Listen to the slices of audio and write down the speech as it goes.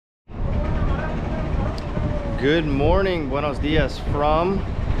Good morning, buenos dias from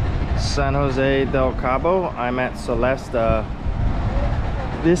San Jose del Cabo. I'm at Solesta.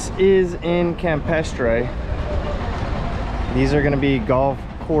 This is in Campestre. These are going to be golf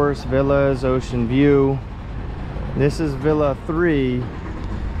course villas, ocean view. This is Villa 3.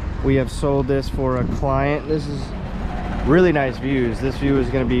 We have sold this for a client. This is really nice views. This view is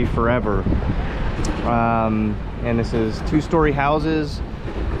going to be forever. And this is 2-story houses,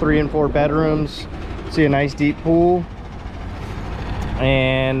 3 and 4 bedrooms. See a nice deep pool.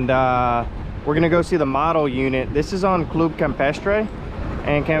 And we're gonna go see the model unit. This is on Club Campestre,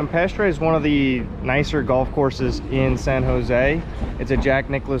 and Campestre is one of the nicer golf courses in San Jose. It's a Jack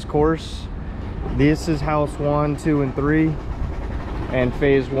Nicklaus course. This is house 1, 2, and 3, and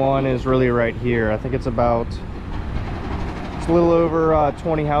phase 1 is really right here. I think it's a little over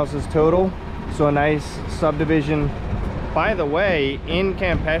 20 houses total, so a nice subdivision. By the way, in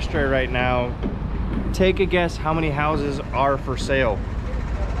Campestre right now, take a guess how many houses are for sale.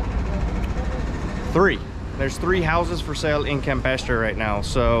 3. There's 3 houses for sale in Campestre right now.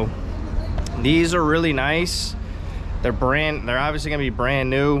 So these are really nice. They're obviously gonna be brand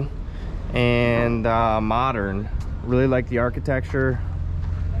new and modern. Really like the architecture.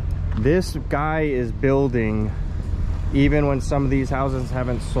 This guy is building even when some of these houses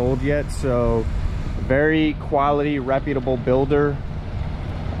haven't sold yet. So very quality, reputable builder.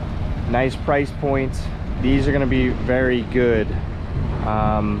 Nice price points. These are going to be very good.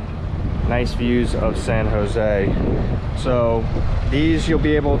 Nice views of San Jose. So these you'll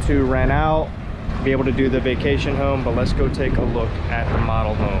be able to rent out, be able to do the vacation home. But let's go take a look at the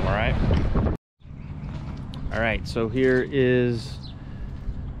model home. All right, so here is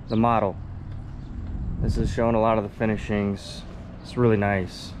the model. This is showing a lot of the finishings. It's really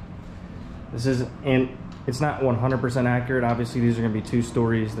nice. This is in It's not 100% accurate. Obviously, these are going to be 2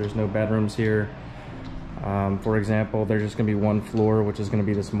 stories. There's no bedrooms here. For example, there's just going to be 1 floor, which is going to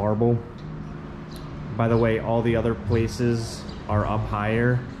be this marble. By the way, all the other places are up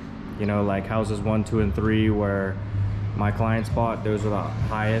higher. You know, like houses 1, 2, and 3, where my clients bought, those are the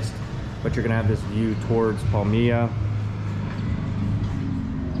highest. But you're going to have this view towards Palmilla.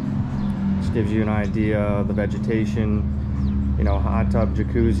 Just gives you an idea of the vegetation. You know, hot tub,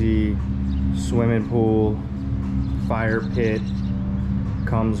 jacuzzi, swimming pool, fire pit,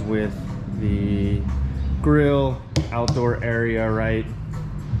 comes with the grill, outdoor area, right?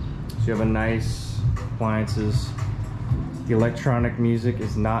 So you have a nice appliances. The electronic music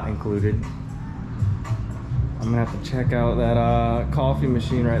is not included. I'm gonna have to check out that coffee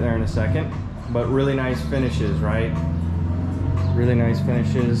machine right there in a second. But really nice finishes, right? Really nice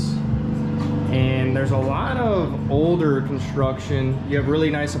finishes. And there's a lot of older construction. You have really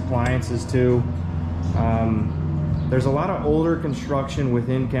nice appliances too. There's a lot of older construction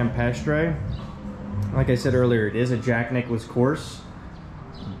within Campestre. Like I said earlier, it is a Jack Nicklaus course,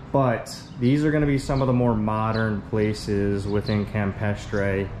 but these are going to be some of the more modern places within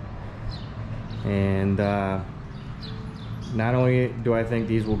Campestre. And not only do I think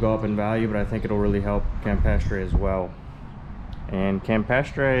these will go up in value, but I think it'll really help Campestre as well. And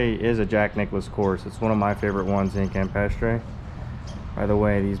Campestre is a Jack Nicklaus course. It's one of my favorite ones in Campestre. By the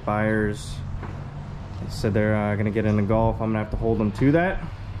way, these buyers said they're going to get into golf. I'm going to have to hold them to that.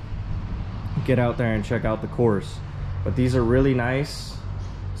 Get out there and check out the course. But these are really nice.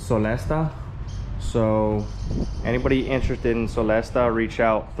 Solesta. So anybody interested in Solesta, reach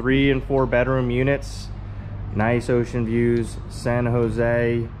out. 3 and 4 bedroom units. Nice ocean views. San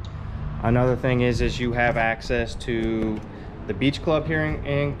Jose. Another thing is you have access to the beach club here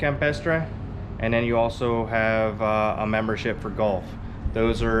in Campestre, and then you also have a membership for golf.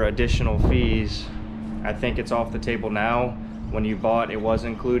 Those are additional fees. I think it's off the table now. When you bought, it was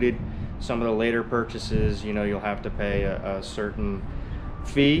included. Some of the later purchases, you know, you'll have to pay a certain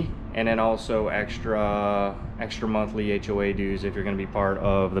fee, and then also extra monthly HOA dues if you're going to be part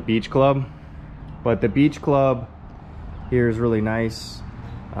of the beach club. But the beach club here is really nice.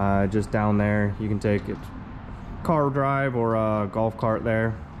 Just down there, you can take it car drive or a golf cart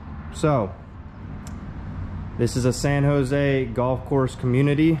there. So this is a San Jose golf course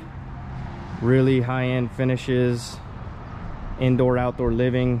community. Really high-end finishes, indoor outdoor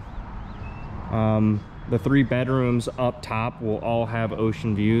living. The 3 bedrooms up top will all have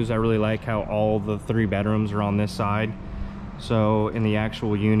ocean views. I really like how all the 3 bedrooms are on this side. So in the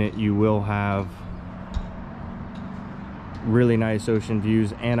actual unit you will have really nice ocean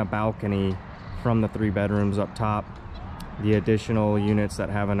views and a balcony from the 3 bedrooms up top. The additional units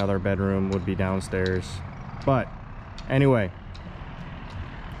that have another bedroom would be downstairs. But anyway,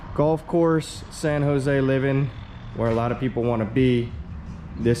 golf course, San Jose living, where a lot of people want to be.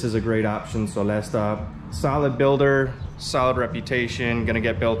 this is a great option. Solesta, solid builder, solid reputation, gonna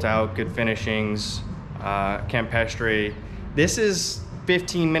get built out, good finishings. Campestre, this is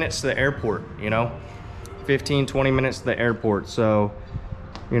 15 minutes to the airport, you know, 15-20 minutes to the airport, so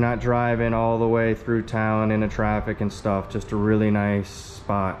you're not driving all the way through town into traffic and stuff. Just a really nice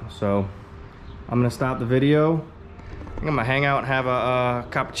spot. So I'm gonna stop the video. I'm gonna hang out and have a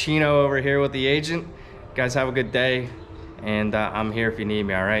cappuccino over here with the agent. You guys have a good day, and I'm here if you need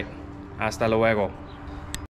me. All right, hasta luego.